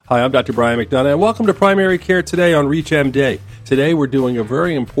Hi, I'm Dr. Brian McDonough, and welcome to Primary Care Today on ReachMD. Today we're doing a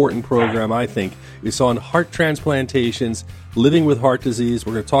very important program, I think. It's on heart transplantations, living with heart disease.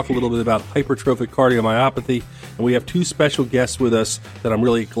 We're going to talk a little bit about hypertrophic cardiomyopathy, and we have two special guests with us that I'm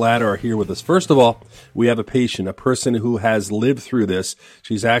really glad are here with us. First of all, we have a patient, a person who has lived through this.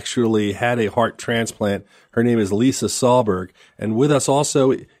 She's actually had a heart transplant. Her name is Lisa Sahlberg, and with us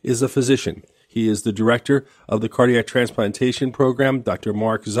also is a physician. He is the director of the Cardiac Transplantation Program, Dr.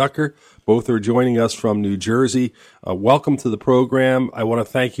 Mark Zucker. Both are joining us from New Jersey. Welcome to the program. I want to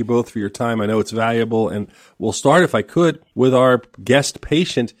thank you both for your time. I know it's valuable. And we'll start, if I could, with our guest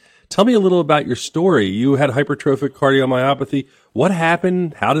patient. Tell me a little about your story. You had hypertrophic cardiomyopathy. What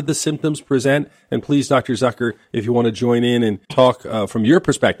happened? How did the symptoms present? And please, Dr. Zucker, if you want to join in and talk from your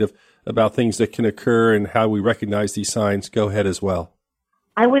perspective about things that can occur and how we recognize these signs, go ahead as well.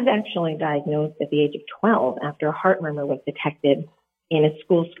 I was actually diagnosed at the age of 12 after a heart murmur was detected in a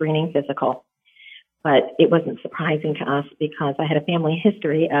school screening physical. But it wasn't surprising to us because I had a family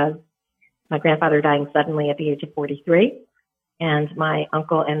history of my grandfather dying suddenly at the age of 43. And my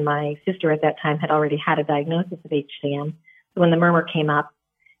uncle and my sister at that time had already had a diagnosis of HCM. So when the murmur came up,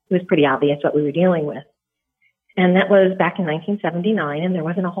 it was pretty obvious what we were dealing with. And that was back in 1979, and there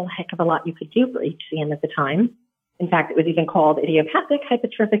wasn't a whole heck of a lot you could do for HCM at the time. In fact, it was even called idiopathic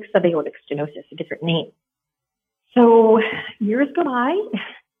hypertrophic subaortic stenosis, a different name. So years go by.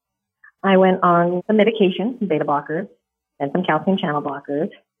 I went on some medication, some beta blockers, and some calcium channel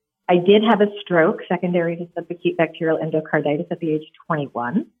blockers. I did have a stroke secondary to subacute bacterial endocarditis at the age of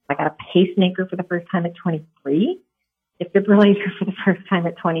 21. I got a pacemaker for the first time at 23, defibrillator for the first time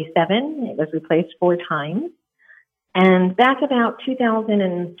at 27. It was replaced 4 times. And back about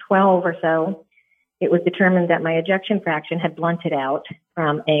 2012 or so, it was determined that my ejection fraction had blunted out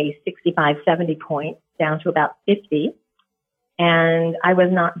from a 65-70 point down to about 50. And I was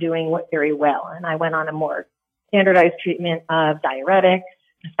not doing very well. And I went on a more standardized treatment of diuretics,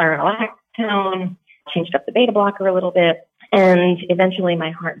 spironolactone, changed up the beta blocker a little bit. And eventually my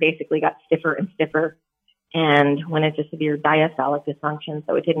heart basically got stiffer and stiffer and went into severe diastolic dysfunction.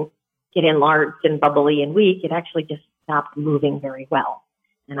 So it didn't get enlarged and bubbly and weak. It actually just stopped moving very well.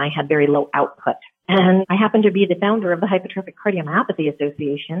 And I had very low output. And I happen to be the founder of the Hypertrophic Cardiomyopathy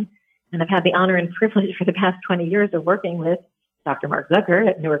Association. And I've had the honor and privilege for the past 20 years of working with Dr. Mark Zucker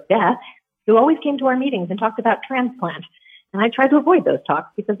at Newark Death, who always came to our meetings and talked about transplant. And I tried to avoid those talks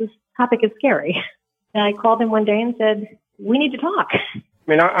because this topic is scary. And I called him one day and said, we need to talk.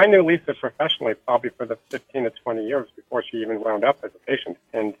 I knew Lisa professionally probably for the 15 to 20 years before she even wound up as a patient.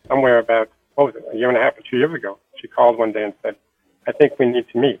 And somewhere about, a year and a half or 2 years ago, she called one day and said, I think we need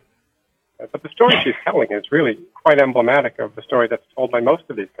to meet. But the story she's telling is really quite emblematic of the story that's told by most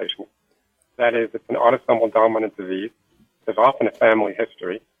of these patients. That is, it's an autosomal dominant disease. There's often a family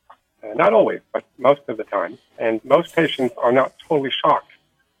history. Not always, but most of the time. And most patients are not totally shocked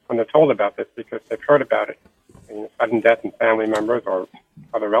when they're told about this because they've heard about it in sudden death in family members or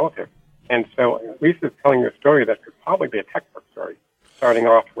other relatives. And so Lisa's telling you a story that could probably be a textbook story, starting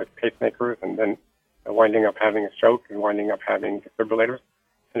off with pacemakers and then winding up having a stroke and winding up having defibrillators.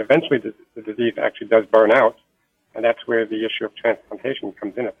 And eventually the disease actually does burn out, and that's where the issue of transplantation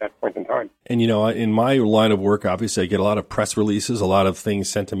comes in at that point in time. And, in my line of work, obviously, I get a lot of press releases, a lot of things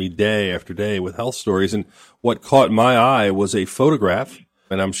sent to me day after day with health stories. And what caught my eye was a photograph,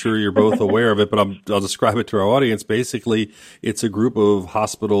 and I'm sure you're both aware of it, but I'll describe it to our audience. Basically, it's a group of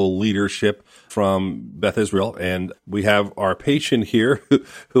hospital leadership from Beth Israel, and we have our patient here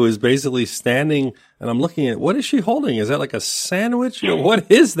who is basically standing, and I'm looking at, what is she holding? Is that like a sandwich? What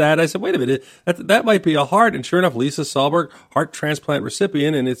is that? I said, wait a minute, that might be a heart. And sure enough, Lisa Sahlberg, heart transplant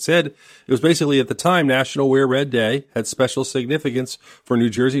recipient, and it was basically at the time National Wear Red Day, had special significance for New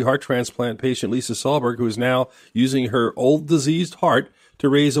Jersey heart transplant patient Lisa Sahlberg, who is now using her old diseased heart to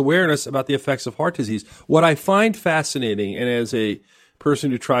raise awareness about the effects of heart disease. What I find fascinating, and as a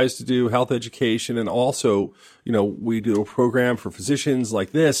person who tries to do health education and also, we do a program for physicians like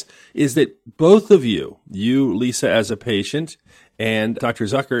this, is that both of you, Lisa as a patient and Dr.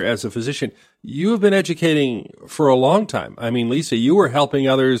 Zucker as a physician, you have been educating for a long time. Lisa, you were helping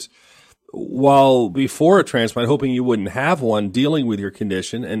others while before a transplant, hoping you wouldn't have one, dealing with your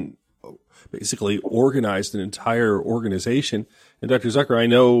condition, and basically organized an entire organization. And Dr. Zucker, I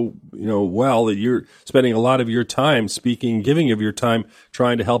know, well that you're spending a lot of your time speaking, giving of your time,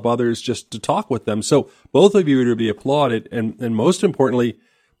 trying to help others just to talk with them. So both of you are to be applauded. And most importantly,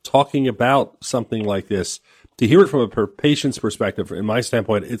 talking about something like this, to hear it from a patient's perspective, in my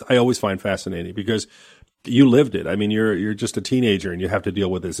standpoint, I always find fascinating because You lived it. I mean, you're just a teenager and you have to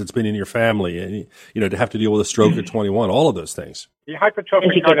deal with this. It's been in your family, and to have to deal with a stroke at 21, all of those things. The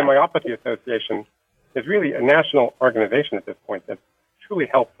Hypertrophic Cardiomyopathy Association is really a national organization at this point that truly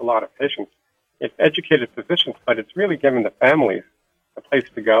helps a lot of patients. It's educated physicians, but it's really given the families a place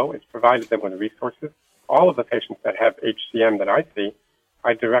to go. It's provided them with resources. All of the patients that have HCM that I see,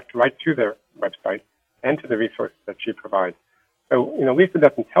 I direct right to their website and to the resources that she provides. So, Lisa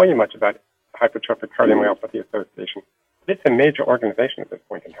doesn't tell you much about Hypertrophic Cardiomyopathy Association. It's a major organization at this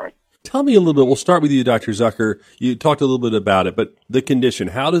point in time. Tell me a little bit. We'll start with you, Dr. Zucker. You talked a little bit about it, but the condition,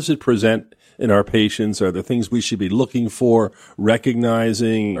 how does it present in our patients? Are there things we should be looking for,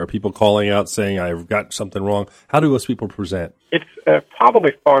 recognizing? Are people calling out saying, I've got something wrong? How do those people present? It's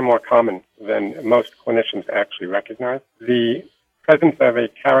probably far more common than most clinicians actually recognize. The presence of a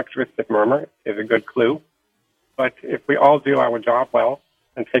characteristic murmur is a good clue. But if we all do our job well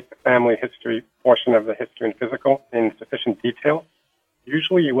and take the family history portion of the history and physical in sufficient detail,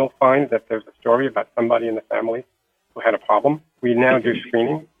 usually you will find that there's a story about somebody in the family who had a problem. We now do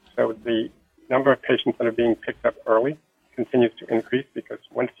screening, so the number of patients that are being picked up early continues to increase, because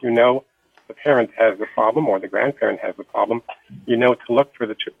once you know the parent has the problem or the grandparent has the problem, you know to look at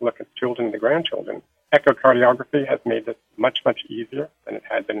the children and the grandchildren. Echocardiography has made this much, much easier than it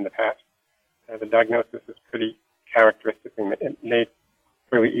had been in the past. The diagnosis is pretty characteristic and made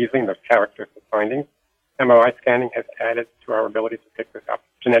really easily in those characteristic findings. MRI scanning has added to our ability to pick this up.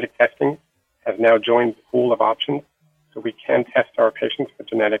 Genetic testing has now joined the pool of options, so we can test our patients for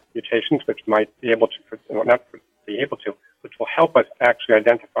genetic mutations, which might be able to, which will help us actually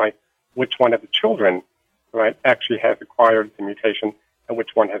identify which one of the children, right, actually has acquired the mutation and which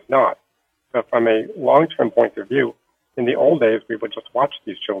one has not. So from a long-term point of view, in the old days, we would just watch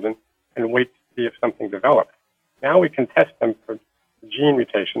these children and wait to see if something developed. Now we can test them for gene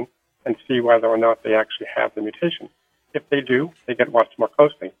mutation and see whether or not they actually have the mutation. If they do, they get watched more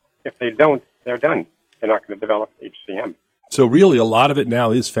closely. If they don't, they're done. They're not going to develop HCM. So really a lot of it now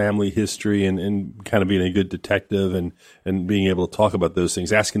is family history and kind of being a good detective and being able to talk about those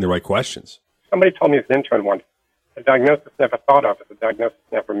things, asking the right questions. Somebody told me as an intern once, a diagnosis never thought of is a diagnosis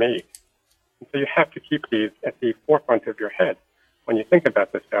never made. And so you have to keep these at the forefront of your head when you think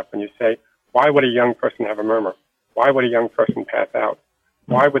about this stuff, and you say, why would a young person have a murmur? Why would a young person pass out?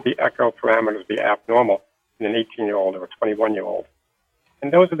 Why would the echo parameters be abnormal in an 18-year-old or a 21-year-old?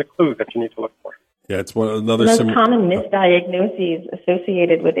 And those are the clues that you need to look for. Yeah, it's another. The most common misdiagnoses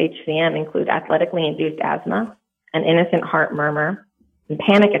associated with HCM include athletically induced asthma, an innocent heart murmur, and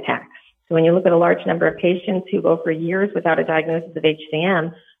panic attacks. So when you look at a large number of patients who go for years without a diagnosis of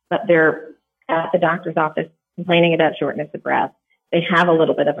HCM, but they're at the doctor's office complaining about shortness of breath, they have a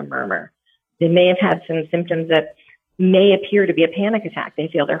little bit of a murmur. They may have had some symptoms that may appear to be a panic attack. They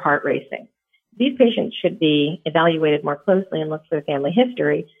feel their heart racing. These patients should be evaluated more closely and look for family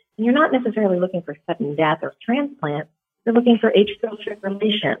history. And you're not necessarily looking for sudden death or transplant. You're looking for atrial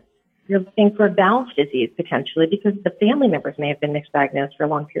fibrillation. You're looking for valve disease potentially, because the family members may have been misdiagnosed for a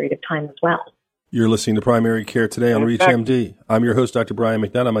long period of time as well. You're listening to Primary Care Today on ReachMD. I'm your host, Dr. Brian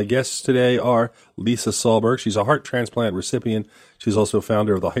McDonough. My guests today are Lisa Sahlberg. She's a heart transplant recipient. She's also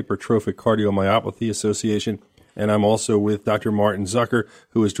founder of the Hypertrophic Cardiomyopathy Association. And I'm also with Dr. Martin Zucker,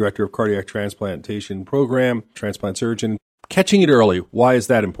 who is Director of Cardiac Transplantation Program, transplant surgeon. Catching it early, why is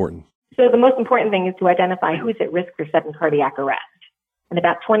that important? So the most important thing is to identify who's at risk for sudden cardiac arrest. And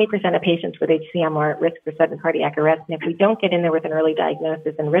about 20% of patients with HCM are at risk for sudden cardiac arrest. And if we don't get in there with an early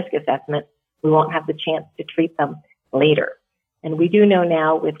diagnosis and risk assessment, we won't have the chance to treat them later. And we do know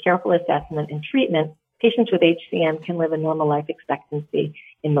now with careful assessment and treatment, patients with HCM can live a normal life expectancy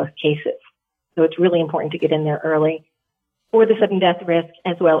in most cases. So it's really important to get in there early for the sudden death risk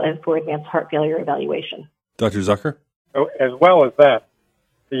as well as for advanced heart failure evaluation. Dr. Zucker? So as well as that,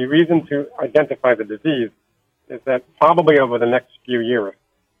 the reason to identify the disease is that probably over the next few years,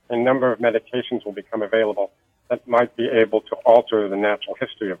 a number of medications will become available that might be able to alter the natural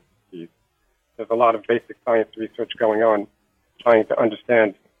history of the disease. There's a lot of basic science research going on trying to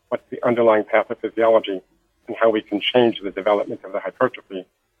understand what's the underlying pathophysiology and how we can change the development of the hypertrophy.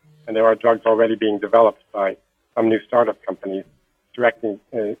 And there are drugs already being developed by some new startup companies directing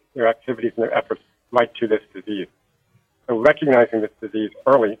their activities and their efforts right to this disease. So recognizing this disease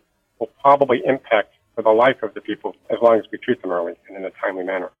early will probably impact for the life of the people as long as we treat them early and in a timely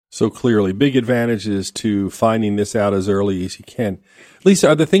manner. So clearly, big advantages to finding this out as early as you can. Lisa,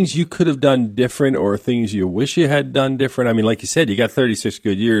 are there things you could have done different or things you wish you had done different? I mean, like you said, you got 36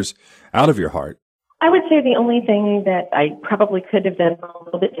 good years out of your heart. I would say the only thing that I probably could have done a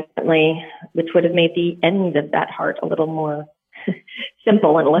little bit differently, which would have made the end of that heart a little more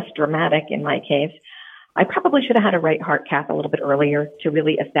simple and less dramatic in my case, I probably should have had a right heart cath a little bit earlier to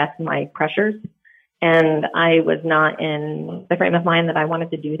really assess my pressures. And I was not in the frame of mind that I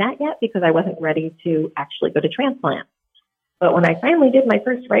wanted to do that yet because I wasn't ready to actually go to transplant. But when I finally did my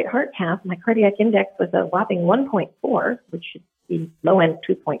first right heart cath, my cardiac index was a whopping 1.4, which should be low end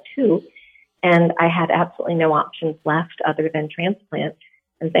 2.2. And I had absolutely no options left other than transplant.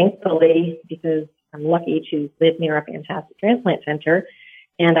 And thankfully, because I'm lucky to live near a fantastic transplant center,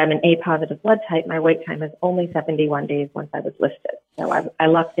 and I'm an A positive blood type, my wait time is only 71 days once I was listed. So I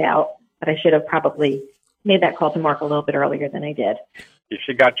lucked out, but I should have probably made that call to Mark a little bit earlier than I did.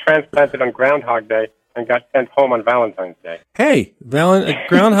 She got transplanted on Groundhog Day and got sent home on Valentine's Day. Hey,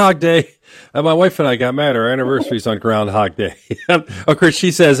 Groundhog Day. My wife and I got married. Our anniversary's on Groundhog Day. Of course,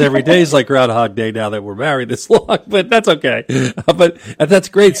 she says every day is like Groundhog Day now that we're married this long, but that's okay. But that's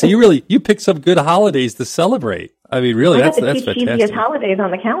great. So you picked some good holidays to celebrate. I mean, really, that's fantastic. Cheesiest holidays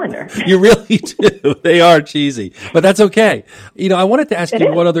on the calendar. You really do. They are cheesy, but that's okay. I wanted to ask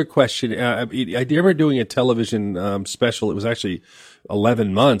you one other question. I remember doing a television special. It was actually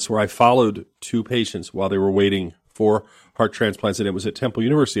 11 months where I followed two patients while they were waiting for heart transplants, and it was at Temple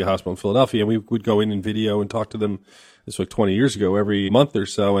University Hospital in Philadelphia, and we would go in video and talk to them. This was like 20 years ago, every month or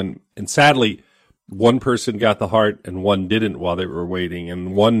so, and sadly, one person got the heart and one didn't while they were waiting,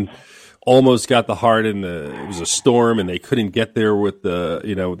 and one almost got the heart and it was a storm and they couldn't get there with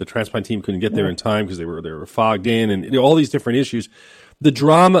the transplant team couldn't get there in time because they were fogged in and all these different issues. The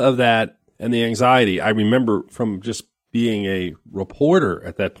drama of that and the anxiety, I remember from just being a reporter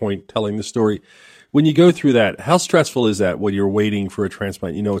at that point, telling the story. When you go through that, how stressful is that when you're waiting for a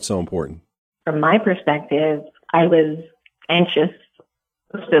transplant? It's so important. From my perspective, I was anxious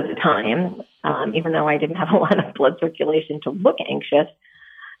most of the time, even though I didn't have a lot of blood circulation to look anxious.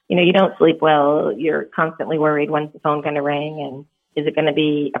 You don't sleep well. You're constantly worried, when's the phone going to ring, and is it going to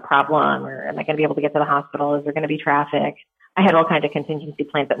be a problem, or am I going to be able to get to the hospital? Is there going to be traffic? I had all kinds of contingency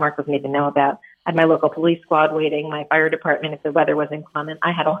plans that Mark doesn't even know about. I had my local police squad waiting, my fire department if the weather was inclement.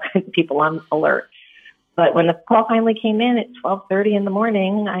 I had all kinds of people on alert. But when the call finally came in at 12:30 in the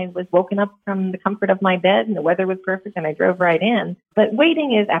morning, I was woken up from the comfort of my bed, and the weather was perfect, and I drove right in. But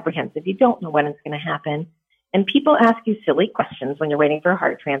waiting is apprehensive. You don't know when it's going to happen. And people ask you silly questions when you're waiting for a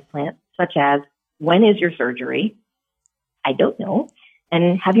heart transplant, such as, when is your surgery? I don't know.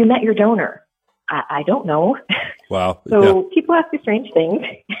 And have you met your donor? I don't know. Wow. So people ask you strange things,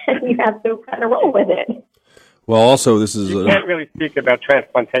 and you have to kind of roll with it. Well, also, this is... You can't really speak about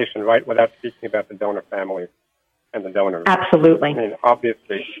transplantation, right, without speaking about the donor families and the donors. Absolutely. I mean,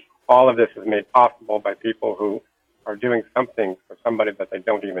 obviously, all of this is made possible by people who are doing something for somebody that they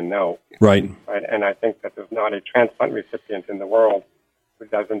don't even know. Right. And I think that there's not a transplant recipient in the world who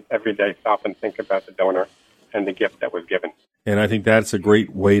doesn't every day stop and think about the donor and the gift that was given. And I think that's a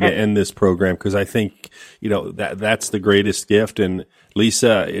great way to end this program because I think, that's the greatest gift. And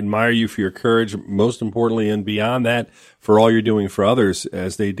Lisa, admire you for your courage, most importantly, and beyond that, for all you're doing for others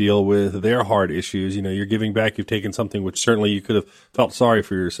as they deal with their heart issues. You're giving back. You've taken something which certainly you could have felt sorry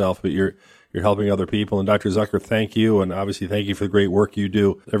for yourself, but you're helping other people. And Dr. Zucker, thank you. And obviously, thank you for the great work you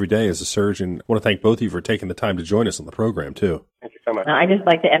do every day as a surgeon. I want to thank both of you for taking the time to join us on the program, too. Thank you so much. I just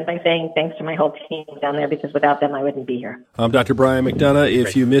like to end by saying thanks to my whole team down there because without them, I wouldn't be here. I'm Dr. Brian McDonough.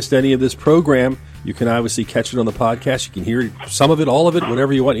 If you missed any of this program, you can obviously catch it on the podcast. You can hear some of it, all of it,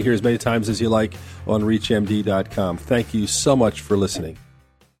 whatever you want to hear as many times as you like on ReachMD.com. Thank you so much for listening.